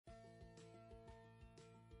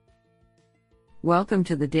Welcome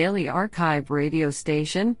to the Daily Archive radio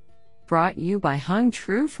station, brought you by Hung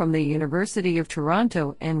Tru from the University of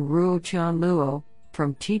Toronto and Ruo Chan Luo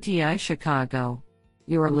from TTI Chicago.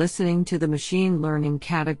 You are listening to the Machine Learning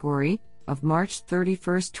category of March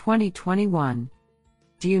 31, 2021.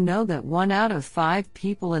 Do you know that 1 out of 5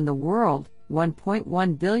 people in the world,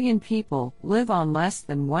 1.1 billion people, live on less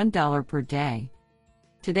than $1 per day?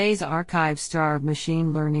 Today's archive star of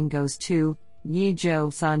machine learning goes to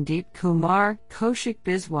Yizhou Sandeep Kumar, Kaushik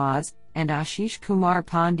Biswas, and Ashish Kumar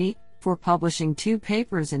Pandey for publishing 2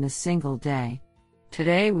 papers in a single day.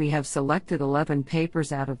 Today we have selected 11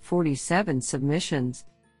 papers out of 47 submissions.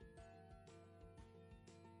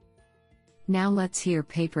 Now let's hear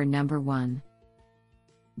paper number 1.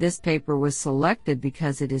 This paper was selected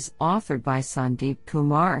because it is authored by Sandeep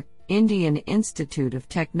Kumar, Indian Institute of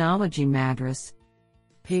Technology, Madras.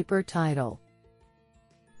 Paper title: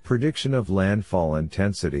 Prediction of landfall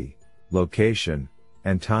intensity, location,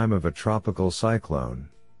 and time of a tropical cyclone.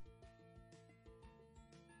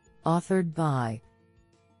 Authored by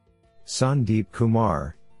Sandeep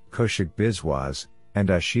Kumar, Kaushik Biswas, and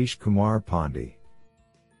Ashish Kumar Pandey.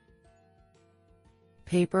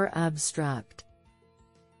 Paper abstract: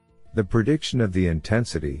 The prediction of the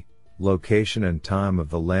intensity, location and time of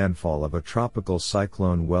the landfall of a tropical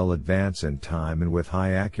cyclone well advance in time and with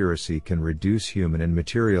high accuracy can reduce human and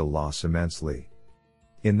material loss immensely.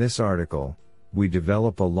 In this article, we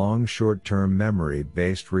develop a long short-term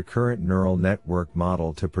memory-based recurrent neural network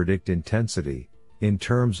model to predict intensity, in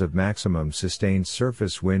terms of maximum sustained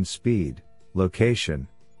surface wind speed, location,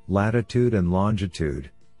 latitude and longitude,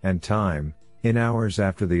 and time, in hours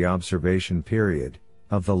after the observation period,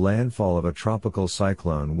 of the landfall of a tropical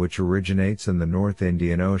cyclone which originates in the North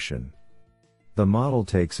Indian Ocean. The model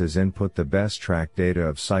takes as input the best track data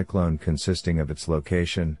of cyclone consisting of its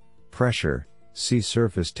location, pressure, sea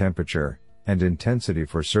surface temperature, and intensity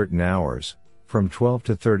for certain hours, from 12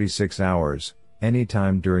 to 36 hours, any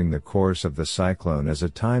time during the course of the cyclone as a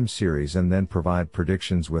time series, and then provide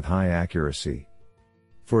predictions with high accuracy.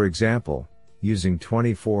 For example, using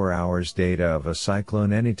 24 hours data of a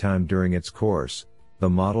cyclone anytime during its course, the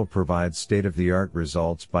model provides state-of-the-art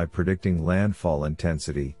results by predicting landfall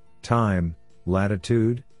intensity, time,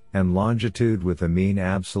 latitude, and longitude with a mean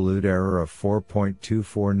absolute error of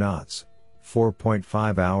 4.24 knots,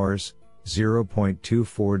 4.5 hours,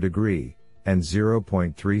 0.24 degree, and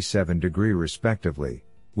 0.37 degree respectively,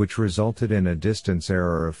 which resulted in a distance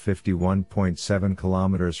error of 51.7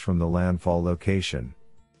 kilometers from the landfall location.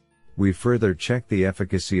 We further checked the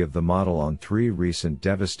efficacy of the model on 3 recent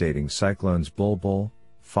devastating cyclones, Bulbul,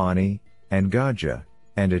 Fani, and Gaja,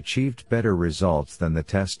 and achieved better results than the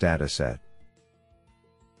test dataset.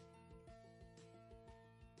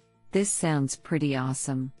 This sounds pretty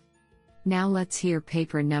awesome. Now let's hear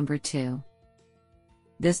paper number 2.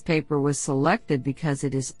 This paper was selected because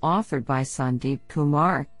it is authored by Sandeep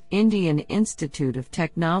Kumar, Indian Institute of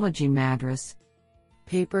Technology, Madras.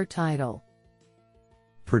 Paper title: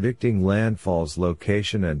 Predicting landfall's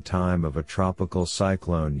location and time of a tropical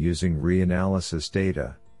cyclone using reanalysis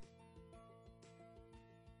data.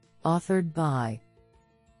 Authored by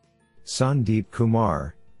Sandeep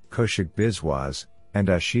Kumar, Kaushik Biswas, and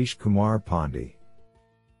Ashish Kumar Pandey.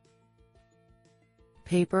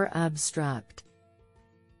 Paper abstract: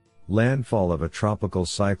 Landfall of a tropical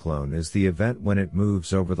cyclone is the event when it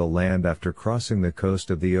moves over the land after crossing the coast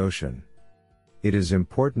of the ocean. It is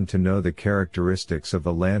important to know the characteristics of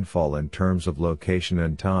the landfall in terms of location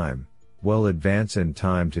and time, well advance in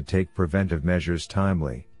time to take preventive measures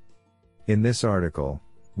timely. In this article,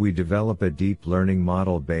 we develop a deep learning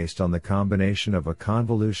model based on the combination of a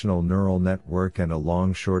convolutional neural network and a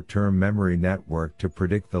long short-term memory network to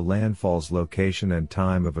predict the landfall's location and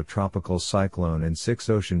time of a tropical cyclone in 6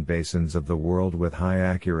 ocean basins of the world with high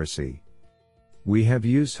accuracy. We have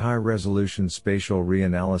used high-resolution spatial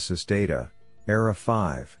reanalysis data,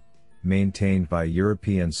 ERA-5, maintained by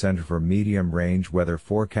European Centre for Medium-Range Weather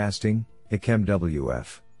Forecasting,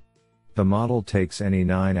 ECMWF. The model takes any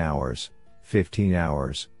 9 hours, 15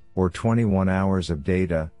 hours, or 21 hours of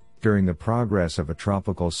data, during the progress of a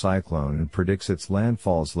tropical cyclone and predicts its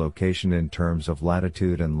landfall's location in terms of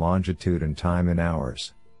latitude and longitude and time in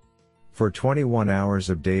hours. For 21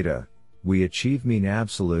 hours of data, we achieve mean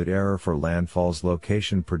absolute error for landfall's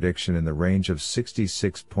location prediction in the range of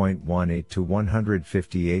 66.18 to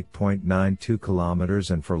 158.92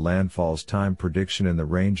 kilometers and for landfall's time prediction in the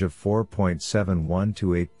range of 4.71 to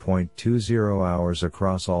 8.20 hours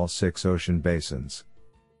across all 6 ocean basins.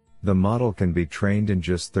 The model can be trained in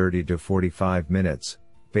just 30 to 45 minutes,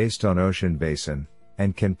 based on ocean basin,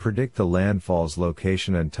 and can predict the landfall's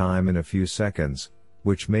location and time in a few seconds,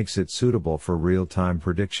 which makes it suitable for real-time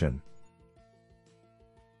prediction.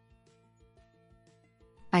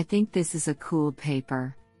 I think this is a cool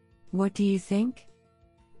paper. What do you think?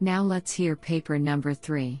 Now let's hear paper number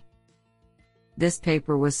 3. This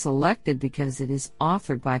paper was selected because it is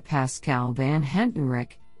authored by Pascal Van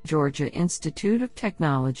Hentenryck, Georgia Institute of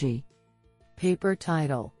Technology. Paper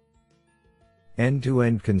title: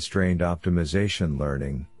 End-to-End Constrained Optimization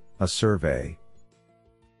Learning, a Survey.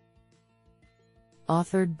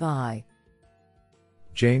 Authored by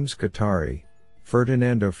James Katari,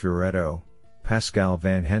 Ferdinando Fioretto, Pascal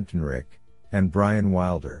Van Hentenryck, and Brian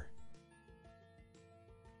Wilder.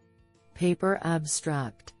 Paper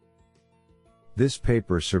abstract: This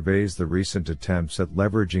paper surveys the recent attempts at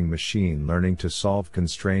leveraging machine learning to solve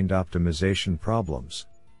constrained optimization problems.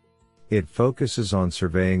 It focuses on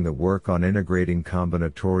surveying the work on integrating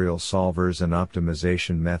combinatorial solvers and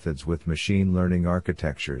optimization methods with machine learning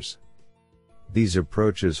architectures. These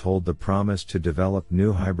approaches hold the promise to develop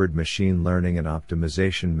new hybrid machine learning and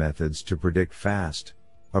optimization methods to predict fast,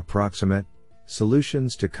 approximate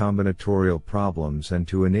solutions to combinatorial problems and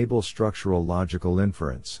to enable structural logical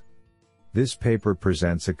inference. This paper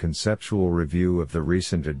presents a conceptual review of the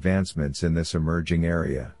recent advancements in this emerging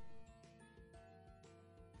area.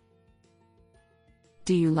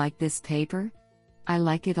 Do you like this paper? I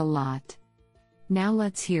like it a lot. Now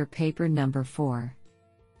let's hear paper number 4.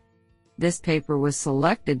 This paper was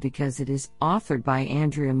selected because it is authored by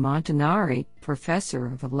Andrea Montanari, Professor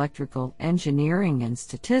of Electrical Engineering and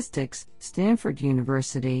Statistics, Stanford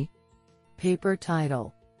University. Paper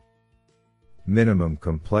title: Minimum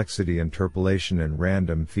Complexity Interpolation and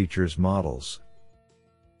Random Features Models.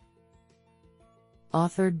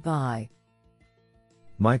 Authored by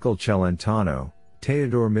Michael Celentano,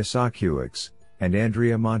 Teodor Misakewicz, and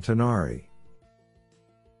Andrea Montanari.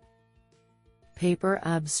 Paper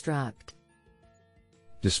abstract: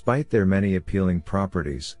 Despite their many appealing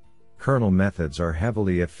properties, kernel methods are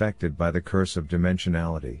heavily affected by the curse of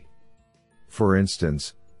dimensionality. For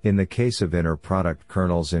instance, in the case of inner product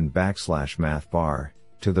kernels in \mathbar,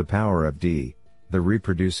 to the power of d, the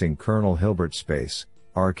reproducing kernel Hilbert space,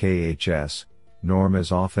 RKHS, norm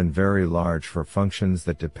is often very large for functions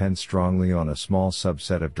that depend strongly on a small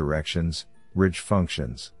subset of directions, ridge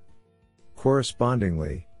functions.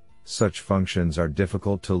 Correspondingly, such functions are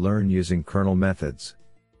difficult to learn using kernel methods.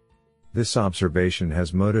 This observation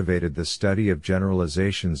has motivated the study of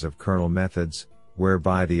generalizations of kernel methods,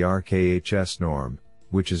 whereby the RKHS norm,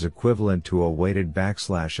 which is equivalent to a weighted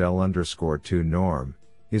 \L_2 norm,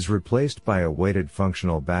 is replaced by a weighted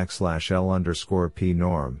functional \L_P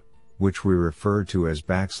norm, which we refer to as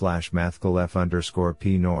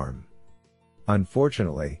 \mathcalF_P norm.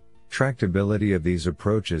 Unfortunately, tractability of these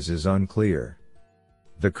approaches is unclear.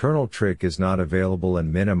 The kernel trick is not available,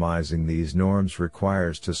 and minimizing these norms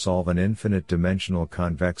requires to solve an infinite dimensional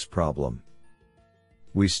convex problem.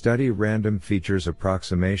 We study random features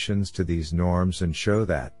approximations to these norms and show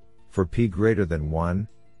that, for p greater than 1,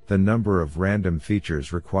 the number of random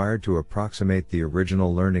features required to approximate the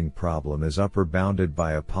original learning problem is upper bounded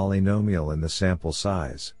by a polynomial in the sample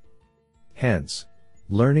size. Hence,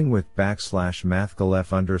 learning with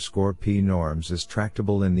 \mathcalF_P norms is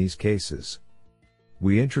tractable in these cases.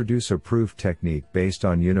 We introduce a proof technique based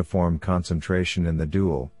on uniform concentration in the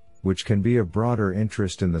dual, which can be of broader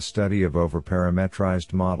interest in the study of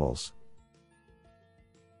overparametrized models.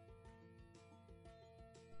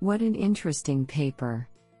 What an interesting paper.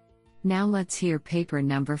 Now let's hear paper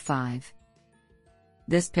number 5.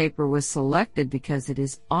 This paper was selected because it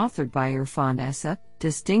is authored by Irfan Essa,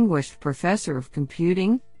 Distinguished Professor of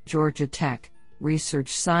Computing, Georgia Tech, Research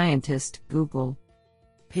Scientist, Google.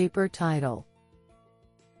 Paper title: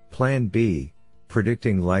 Plan B,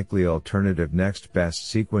 Predicting Likely Alternative Next Best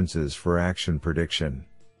Sequences for Action Prediction.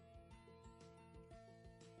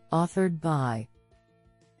 Authored by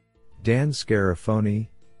Dan Scarafoni,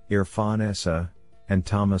 Irfan Essa, and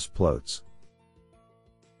Thomas Plotz.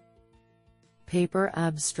 Paper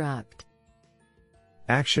abstract: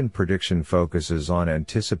 Action prediction focuses on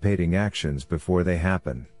anticipating actions before they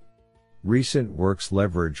happen. Recent works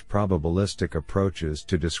leverage probabilistic approaches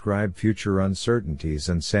to describe future uncertainties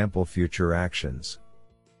and sample future actions.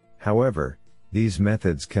 However, these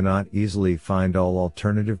methods cannot easily find all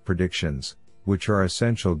alternative predictions, which are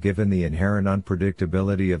essential given the inherent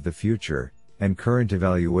unpredictability of the future, and current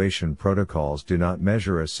evaluation protocols do not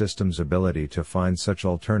measure a system's ability to find such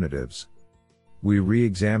alternatives. We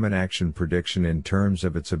re-examine action prediction in terms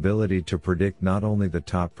of its ability to predict not only the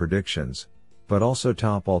top predictions, but also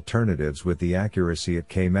top alternatives with the accuracy at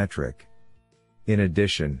k-metric. In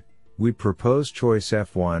addition, we propose choice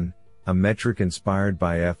F1, a metric inspired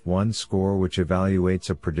by F1 score which evaluates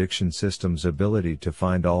a prediction system's ability to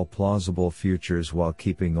find all plausible futures while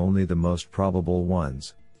keeping only the most probable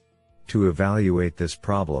ones. To evaluate this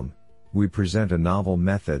problem, we present a novel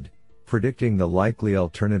method, predicting the likely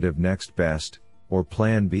alternative next best, or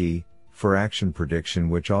Plan B, for action prediction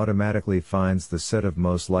which automatically finds the set of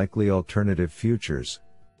most likely alternative futures.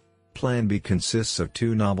 Plan B consists of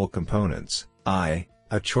two novel components, I,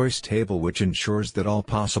 a choice table which ensures that all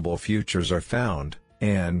possible futures are found,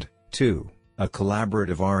 and, 2, a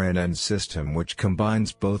collaborative RNN system which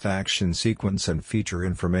combines both action sequence and feature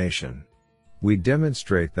information. We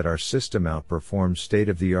demonstrate that our system outperforms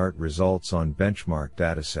state-of-the-art results on benchmark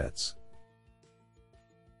datasets.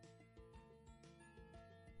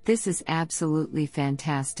 This is absolutely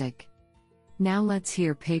fantastic. Now let's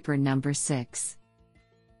hear paper number 6.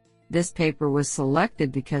 This paper was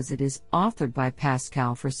selected because it is authored by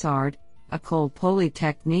Pascal Frossard, École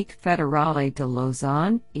Polytechnique Fédérale de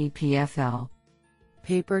Lausanne, EPFL.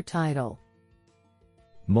 Paper title: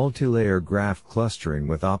 Multilayer Graph Clustering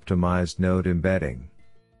with Optimized Node Embedding.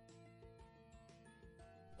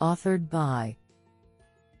 Authored by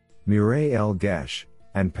Mireille L. Gesh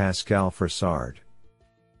and Pascal Frossard.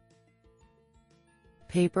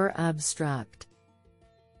 Paper abstract: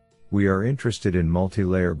 We are interested in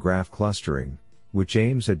multilayer graph clustering, which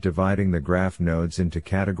aims at dividing the graph nodes into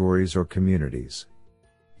categories or communities.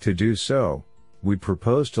 To do so, we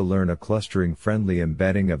propose to learn a clustering-friendly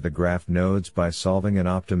embedding of the graph nodes by solving an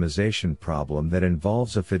optimization problem that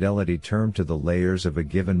involves a fidelity term to the layers of a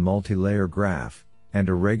given multilayer graph, and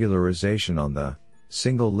a regularization on the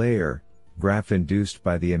single-layer graph induced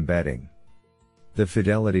by the embedding. The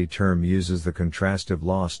fidelity term uses the contrastive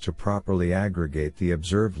loss to properly aggregate the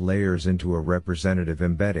observed layers into a representative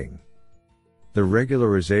embedding. The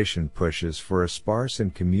regularization pushes for a sparse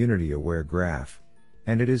and community-aware graph,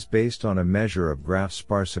 and it is based on a measure of graph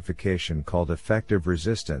sparsification called effective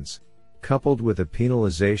resistance, coupled with a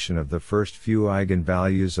penalization of the first few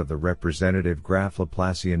eigenvalues of the representative graph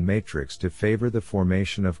Laplacian matrix to favor the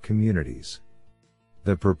formation of communities.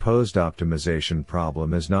 The proposed optimization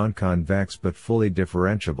problem is non-convex but fully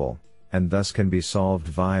differentiable, and thus can be solved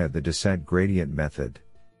via the descent gradient method.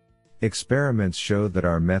 Experiments show that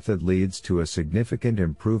our method leads to a significant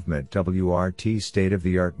improvement WRT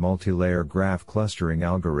state-of-the-art multilayer graph clustering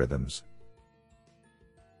algorithms.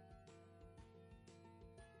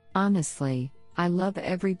 Honestly, I love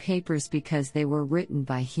every papers because they were written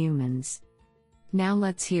by humans. Now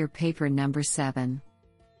let's hear paper number 7.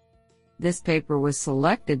 This paper was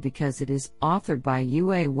selected because it is authored by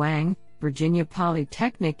Yue Wang, Virginia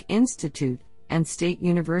Polytechnic Institute, and State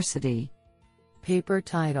University. Paper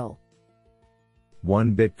title: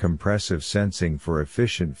 1-bit compressive sensing for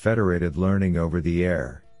efficient federated learning over the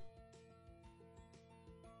air.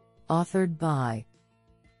 Authored by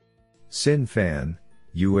Xin Fan,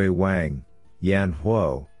 Yue Wang, Yan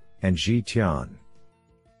Huo, and Zhi Tian.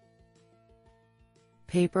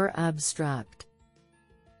 Paper abstract: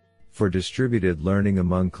 For distributed learning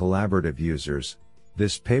among collaborative users,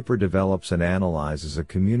 this paper develops and analyzes a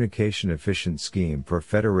communication-efficient scheme for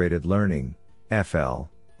federated learning, FL,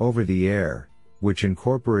 over the air, which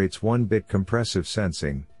incorporates 1-bit compressive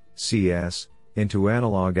sensing, CS, into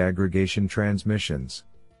analog aggregation transmissions.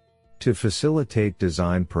 To facilitate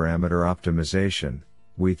design parameter optimization,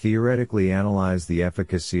 we theoretically analyze the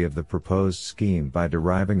efficacy of the proposed scheme by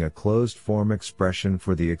deriving a closed-form expression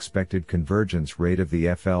for the expected convergence rate of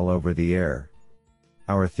the FL over the air.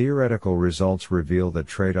 Our theoretical results reveal the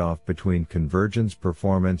trade-off between convergence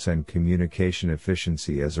performance and communication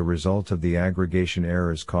efficiency as a result of the aggregation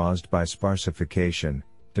errors caused by sparsification,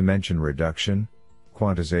 dimension reduction,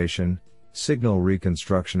 quantization, signal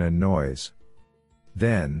reconstruction and noise.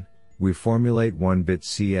 Then, we formulate 1-bit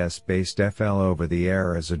CS-based FL over the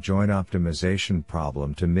air as a joint optimization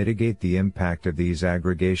problem to mitigate the impact of these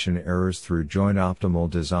aggregation errors through joint optimal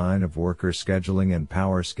design of worker scheduling and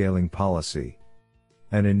power scaling policy.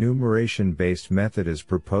 An enumeration-based method is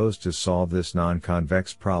proposed to solve this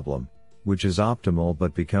non-convex problem, which is optimal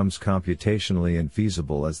but becomes computationally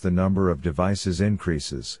infeasible as the number of devices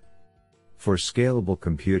increases. For scalable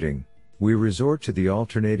computing, we resort to the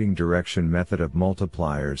alternating direction method of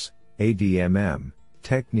multipliers, ADMM,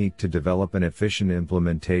 technique to develop an efficient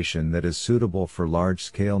implementation that is suitable for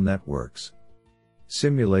large-scale networks.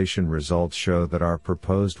 Simulation results show that our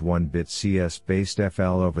proposed 1-bit CS-based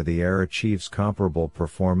FL over the air achieves comparable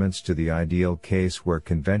performance to the ideal case where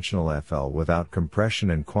conventional FL without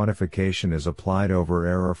compression and quantification is applied over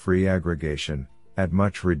error-free aggregation, at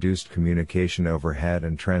much reduced communication overhead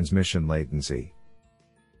and transmission latency.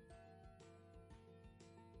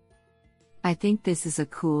 I think this is a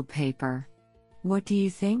cool paper. What do you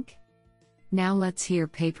think? Now let's hear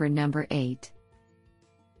paper number 8.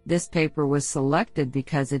 This paper was selected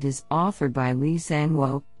because it is authored by Li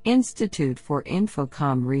Zhangwo, Institute for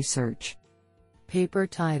Infocom Research. Paper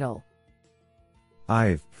title: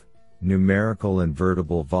 IVP, Numerical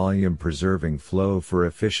Invertible Volume Preserving Flow for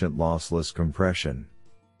Efficient Lossless Compression.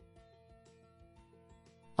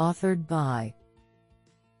 Authored by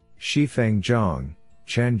Shifeng Zhang,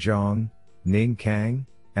 Chen Zhang, Ning Kang,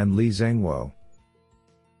 and Li Zhangwo.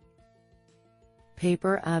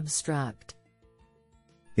 Paper abstract: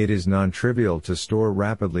 It is non-trivial to store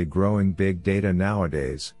rapidly growing big data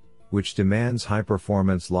nowadays, which demands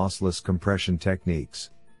high-performance lossless compression techniques.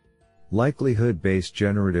 Likelihood-based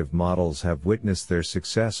generative models have witnessed their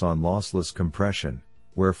success on lossless compression,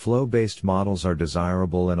 where flow-based models are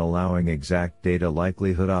desirable in allowing exact data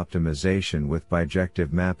likelihood optimization with bijective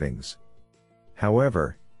mappings.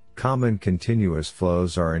 However, common continuous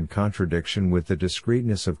flows are in contradiction with the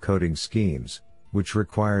discreteness of coding schemes, which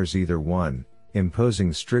requires either 1,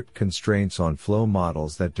 imposing strict constraints on flow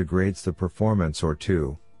models that degrades the performance, or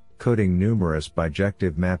 2, coding numerous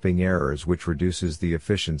bijective mapping errors which reduces the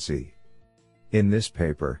efficiency. In this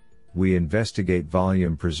paper, we investigate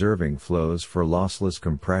volume-preserving flows for lossless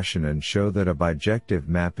compression and show that a bijective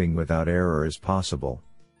mapping without error is possible.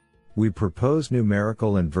 We propose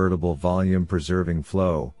numerical invertible volume-preserving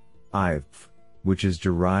flow, IVP, which is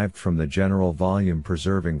derived from the general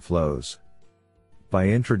volume-preserving flows. By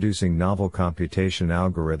introducing novel computation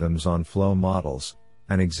algorithms on flow models,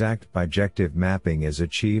 an exact bijective mapping is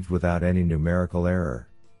achieved without any numerical error.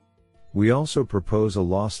 We also propose a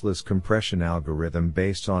lossless compression algorithm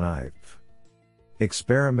based on IVP.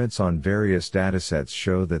 Experiments on various datasets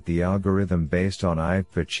show that the algorithm based on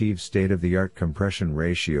IVP achieves state-of-the-art compression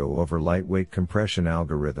ratio over lightweight compression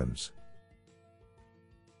algorithms.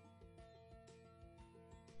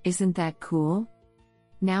 Isn't that cool?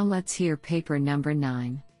 Now let's hear paper number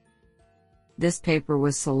 9. This paper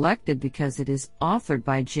was selected because it is authored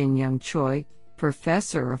by Jin-Young Choi,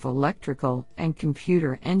 Professor of Electrical and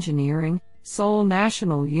Computer Engineering, Seoul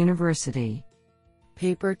National University.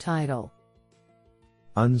 Paper title: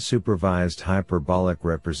 Unsupervised Hyperbolic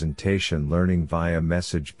Representation Learning via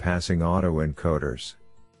Message Passing Autoencoders.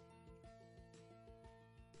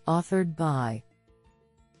 Authored by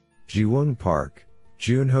Jiwoong Park,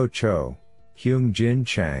 Junho Cho, Hyung-Jin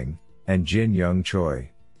Chang, and Jin-Young Choi.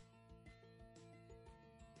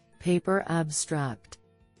 Paper abstract: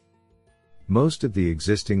 Most of the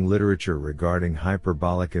existing literature regarding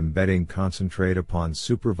hyperbolic embedding concentrate upon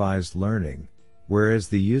supervised learning, whereas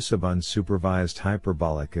the use of unsupervised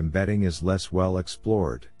hyperbolic embedding is less well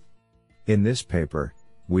explored. In this paper,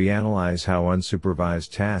 we analyze how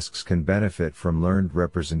unsupervised tasks can benefit from learned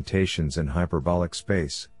representations in hyperbolic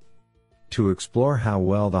space. To explore how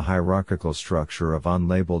well the hierarchical structure of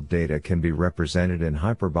unlabeled data can be represented in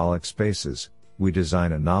hyperbolic spaces, we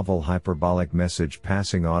design a novel hyperbolic message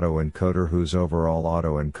passing autoencoder whose overall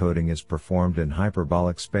autoencoding is performed in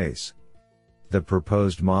hyperbolic space. The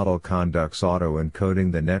proposed model conducts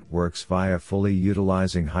autoencoding the networks via fully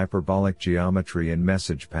utilizing hyperbolic geometry and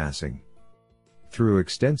message passing. Through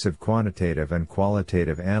extensive quantitative and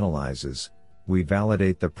qualitative analyses, we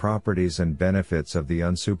validate the properties and benefits of the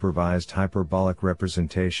unsupervised hyperbolic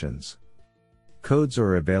representations. Codes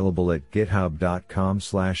are available at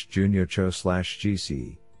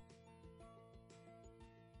github.com/junyocho/gc.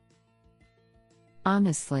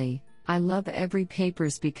 Honestly, I love every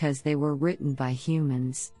papers because they were written by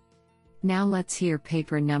humans. Now let's hear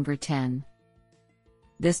paper number 10.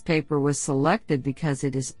 This paper was selected because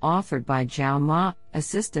it is authored by Zhao Ma,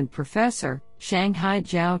 Assistant Professor, Shanghai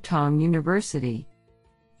Jiao Tong University.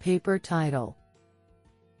 Paper title: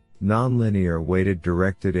 Nonlinear Weighted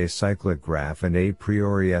Directed Acyclic Graph and A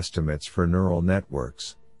Priori Estimates for Neural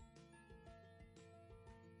Networks.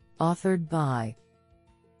 Authored by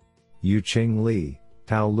Yuqing Li,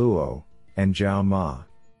 Tao Luo, and Zhao Ma.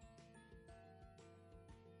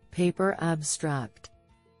 Paper abstract: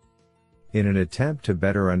 In an attempt to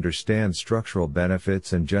better understand structural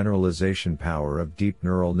benefits and generalization power of deep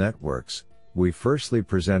neural networks, we firstly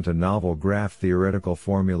present a novel graph theoretical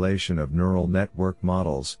formulation of neural network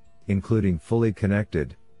models, including fully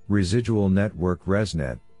connected, residual network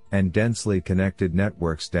ResNet, and densely connected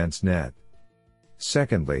networks DenseNet.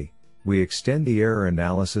 Secondly, we extend the error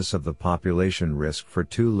analysis of the population risk for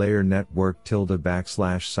two-layer network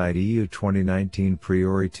 ~SITE-EU 2019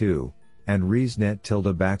 priori 2, and ResNet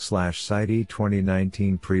 ~SITE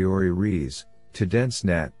 2019 priori Res, to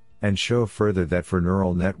DenseNet, and show further that for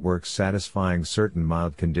neural networks satisfying certain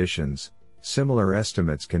mild conditions, similar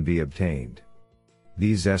estimates can be obtained.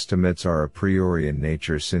 These estimates are a priori in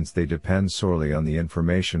nature since they depend solely on the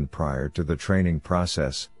information prior to the training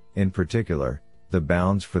process. In particular, the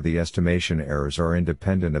bounds for the estimation errors are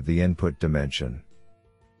independent of the input dimension.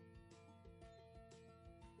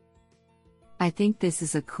 I think this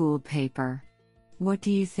is a cool paper. What do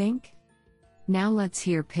you think? Now let's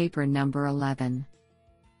hear paper number 11.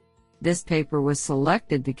 This paper was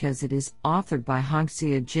selected because it is authored by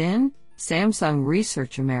Hongxia Jin, Samsung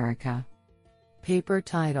Research America. Paper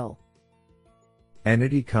title: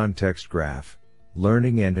 Entity Context Graph: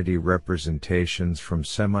 Learning Entity Representations from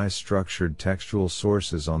Semi-Structured Textual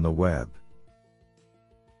Sources on the Web.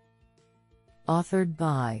 Authored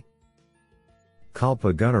by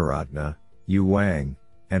Kalpa Gunaratna, Yu Wang,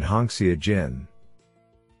 and Hongxia Jin.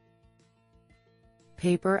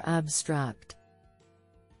 Paper abstract: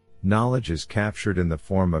 Knowledge is captured in the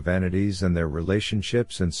form of entities and their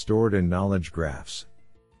relationships and stored in knowledge graphs.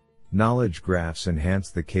 Knowledge graphs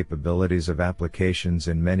enhance the capabilities of applications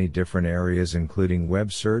in many different areas including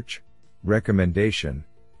web search, recommendation,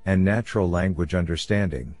 and natural language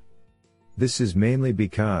understanding. This is mainly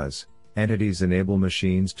because entities enable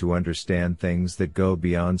machines to understand things that go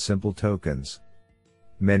beyond simple tokens.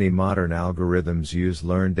 Many modern algorithms use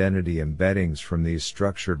learned entity embeddings from these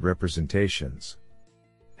structured representations.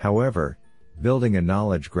 However, building a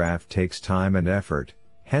knowledge graph takes time and effort,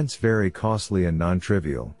 hence very costly and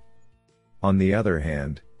non-trivial. On the other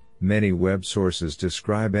hand, many web sources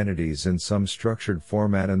describe entities in some structured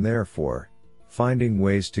format and therefore, finding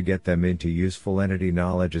ways to get them into useful entity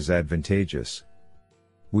knowledge is advantageous.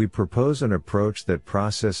 We propose an approach that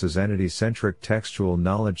processes entity-centric textual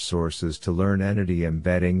knowledge sources to learn entity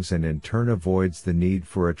embeddings and in turn avoids the need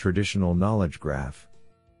for a traditional knowledge graph.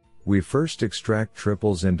 We first extract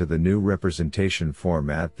triples into the new representation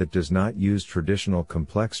format that does not use traditional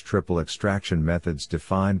complex triple extraction methods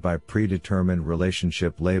defined by predetermined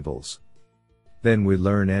relationship labels. Then we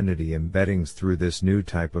learn entity embeddings through this new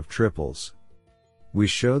type of triples. We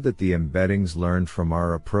show that the embeddings learned from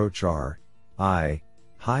our approach are I.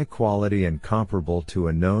 high quality and comparable to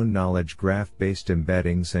a known knowledge graph-based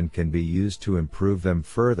embeddings and can be used to improve them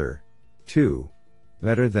further. 2.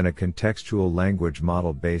 Better than a contextual language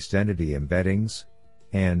model-based entity embeddings.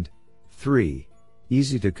 And 3.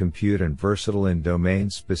 Easy to compute and versatile in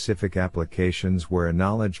domain-specific applications where a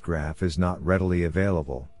knowledge graph is not readily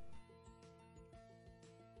available.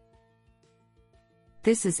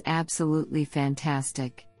 This is absolutely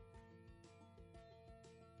fantastic.